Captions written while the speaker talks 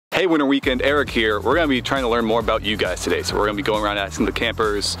Hey Winter Weekend, Eric here. We're gonna be trying to learn more about you guys today. So we're gonna be going around asking the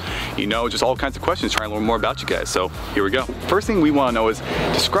campers, you know, just all kinds of questions, trying to learn more about you guys. So here we go. First thing we wanna know is,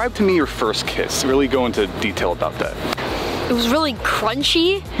 describe to me your first kiss. Really go into detail about that. It was really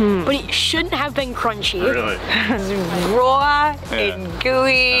crunchy, but it shouldn't have been crunchy. Really? It was raw and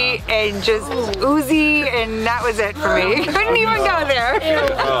gooey and just oozy, and that was it for me. Couldn't even go there.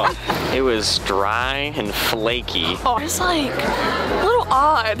 It was dry and flaky. Oh, it's like a little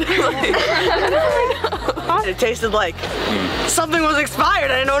odd. It tasted like something was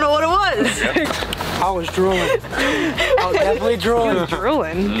expired. I don't know what it was. I was drooling. I was definitely drooling.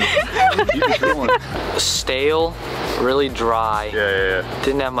 Drooling. Stale, really dry. Yeah.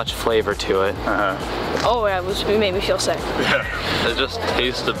 Didn't have much flavor to it. Oh yeah, it made me feel sick. It just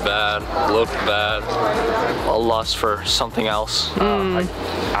tasted bad, looked bad. A lust for something else.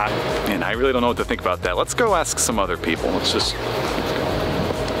 Man, I really don't know what to think about that. Let's go ask some other people. Let's just...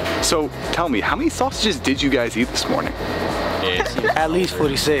 So, tell me, how many sausages did you guys eat this morning? At least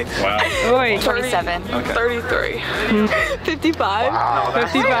 46. Wow. 27. Okay. 33. 55. Wow.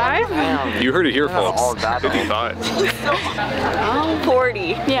 55? You heard it here, folks. all that. 55. 40.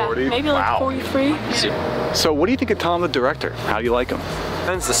 Yeah, 40? maybe like Wow. 43. So, what do you think of Tom, the director? How do you like him?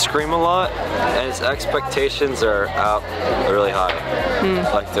 Tends to scream a lot, and his expectations are out really high.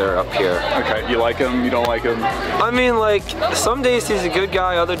 Like they're up here. Okay, you like him, you don't like him? I mean, like, some days he's a good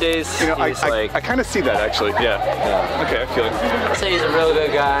guy, other days You know, he's like... I kind of see that, actually, yeah. Okay, I feel it. I'd say he's a really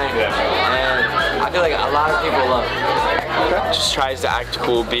good guy, and I feel like a lot of people love him. Just tries to act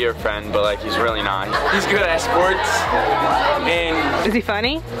cool, be your friend, but like he's really not. He's good at sports, and Is he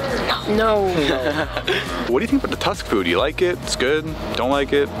funny? No. What do you think about the Tusk food? You like it? It's good? Don't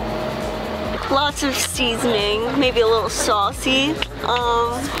like it? Lots of seasoning, maybe a little saucy.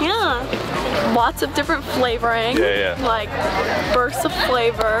 Yeah. Lots of different flavoring. Yeah. Like bursts of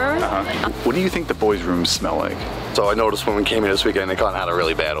flavor. What do you think the boys' rooms smell like? So I noticed when we came here this weekend, they kind of had a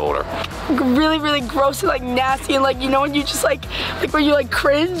really bad odor. Really, really gross and like nasty, and like, you know, when you just like when you like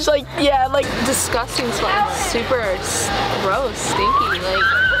cringe, like, yeah, like disgusting smell. Super gross, stinky, like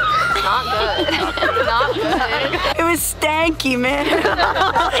not good. Not good. It was stanky, man.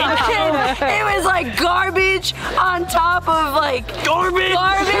 It was like garbage on top of like garbage.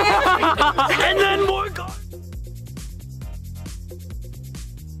 And then more